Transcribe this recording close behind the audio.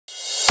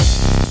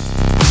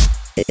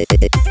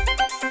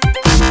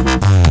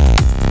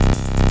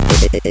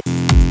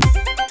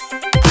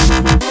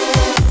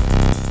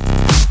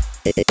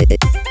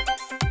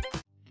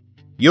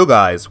Yo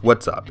guys,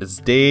 what's up? It's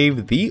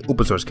Dave, the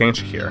open source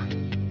gangster here.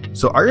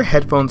 So are your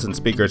headphones and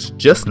speakers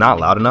just not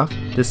loud enough,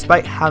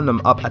 despite having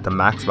them up at the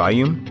max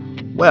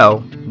volume?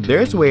 Well,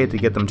 there's a way to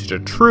get them to their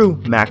true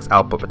max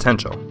output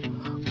potential.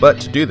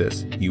 But to do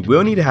this, you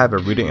will need to have a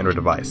rooted Android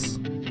device.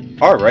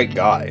 Alright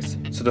guys,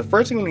 so the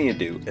first thing we need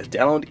to do is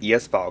download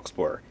ES File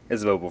Explorer.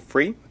 It's available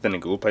free within the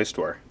Google Play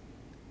Store.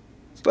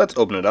 So let's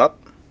open it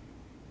up.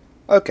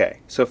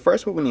 Okay, so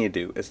first what we need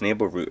to do is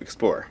enable Root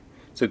Explorer.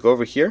 So go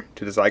over here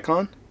to this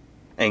icon,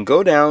 and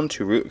go down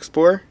to Root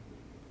Explorer.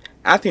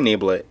 After you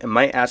enable it, it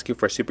might ask you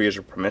for super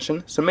user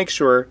permission, so make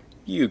sure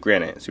you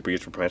grant it super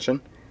user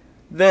permission.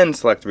 Then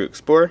select Root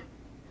Explorer,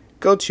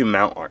 go to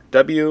Mount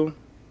ArcW,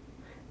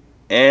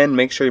 and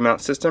make sure you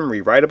mount System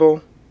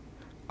Rewritable.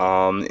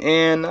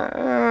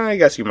 I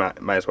guess you might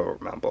as well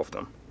mount both of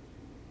them.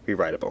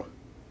 Rewritable.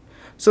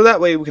 So that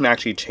way we can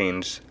actually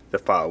change the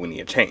file we need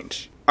to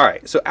change.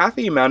 Alright, so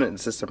after you mount it in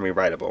System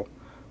Rewritable, what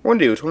we're going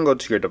to do is we're going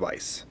to go to your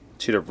device,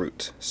 to the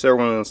root. So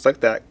we're going to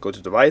select that, go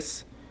to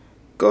device,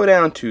 go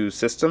down to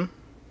system,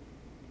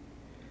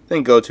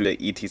 then go to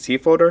the etc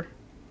folder,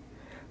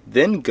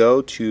 then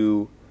go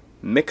to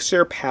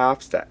mixer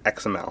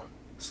paths.xml.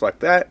 Select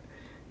that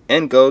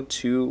and go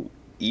to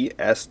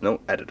ES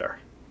Note Editor.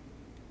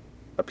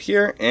 Up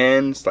here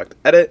and select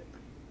edit.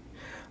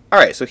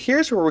 Alright, so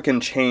here's where we can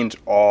change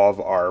all of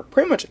our,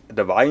 pretty much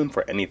the volume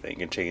for anything you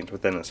can change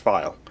within this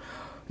file.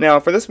 Now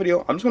for this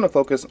video, I'm just going to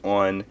focus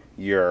on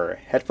your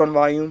headphone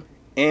volume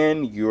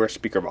and your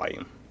speaker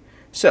volume.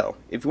 So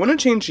if you want to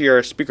change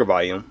your speaker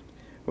volume,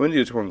 what we're going to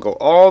do is we're going to go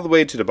all the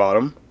way to the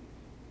bottom,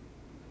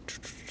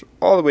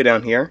 all the way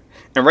down here,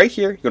 and right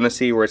here you're going to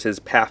see where it says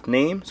path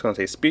name. It's going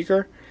to say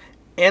speaker,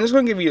 and it's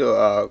going to give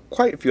you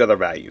quite a few other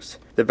values.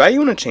 The value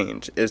you want to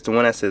change is the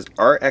one that says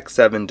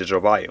RX7 digital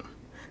volume.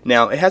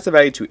 Now it has a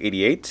value to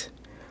 88.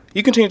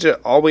 You can change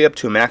it all the way up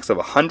to a max of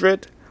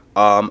 100.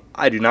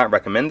 I do not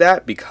recommend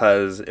that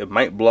because it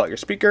might blow out your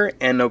speaker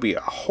and there'll be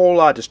a whole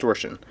lot of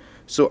distortion.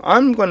 So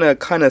I'm going to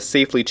kind of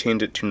safely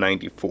change it to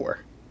 94.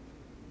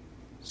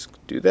 Let's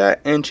do that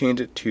and change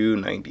it to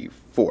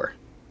 94.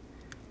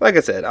 Like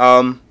I said,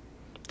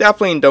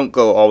 definitely don't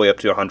go all the way up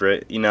to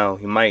 100. You know,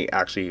 you might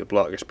actually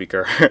blow out your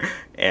speaker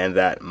and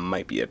that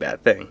might be a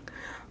bad thing.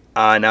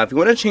 Now if you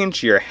want to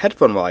change your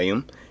headphone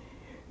volume,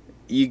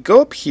 you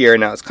go up here.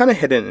 Now it's kind of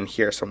hidden in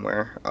here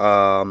somewhere.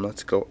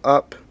 Let's go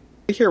up.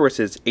 Here where it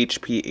says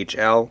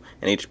HPHL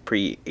and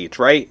HP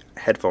right,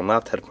 headphone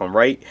left, headphone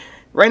right.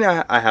 Right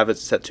now I have it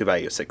set to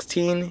value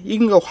 16. You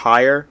can go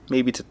higher,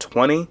 maybe to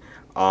 20,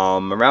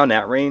 around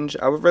that range.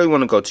 I would really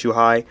want to go too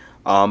high,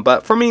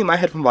 but for me, my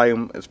headphone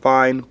volume is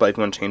fine, but if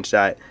you want to change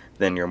that,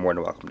 then you're more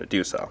than welcome to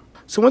do so.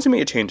 So once you make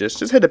your changes,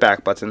 just hit the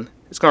back button.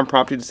 It's going to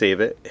prompt you to save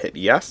it, hit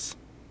yes,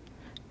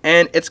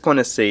 and it's going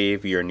to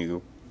save your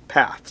new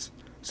paths.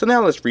 So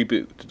now let's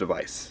reboot the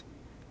device.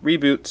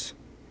 Reboot,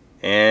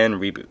 and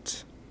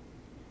reboot.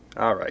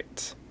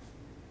 Alright.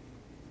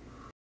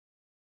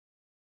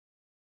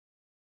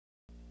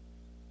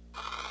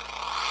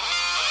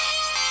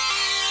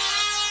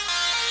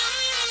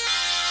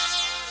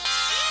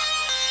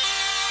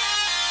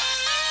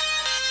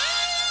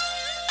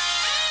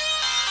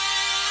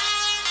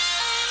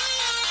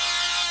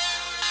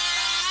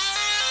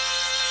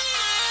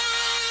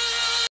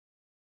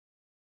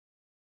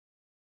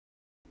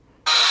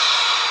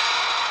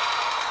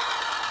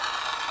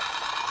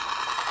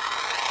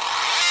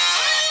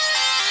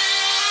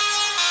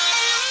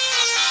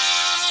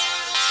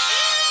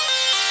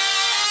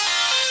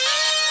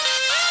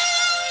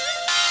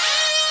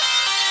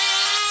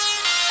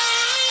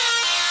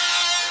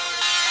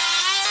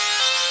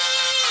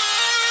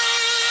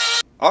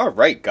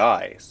 Alright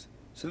guys,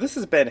 so this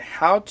has been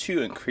how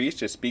to increase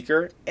your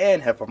speaker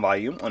and headphone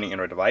volume on your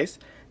Android device.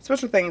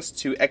 Special thanks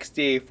to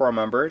XDA forum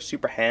member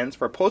Super Hands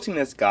for posting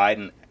this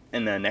guide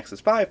in the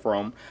Nexus 5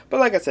 forum, but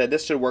like I said,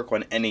 this should work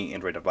on any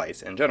Android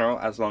device in general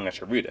as long as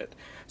you're rooted.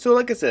 So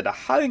like I said, I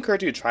highly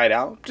encourage you to try it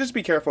out. Just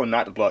be careful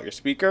not to blow out your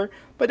speaker,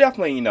 but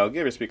definitely, you know,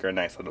 give your speaker a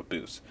nice little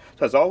boost.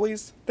 So as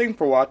always, thanks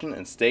for watching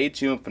and stay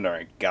tuned for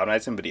another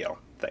galvanizing video.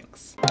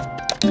 Thanks.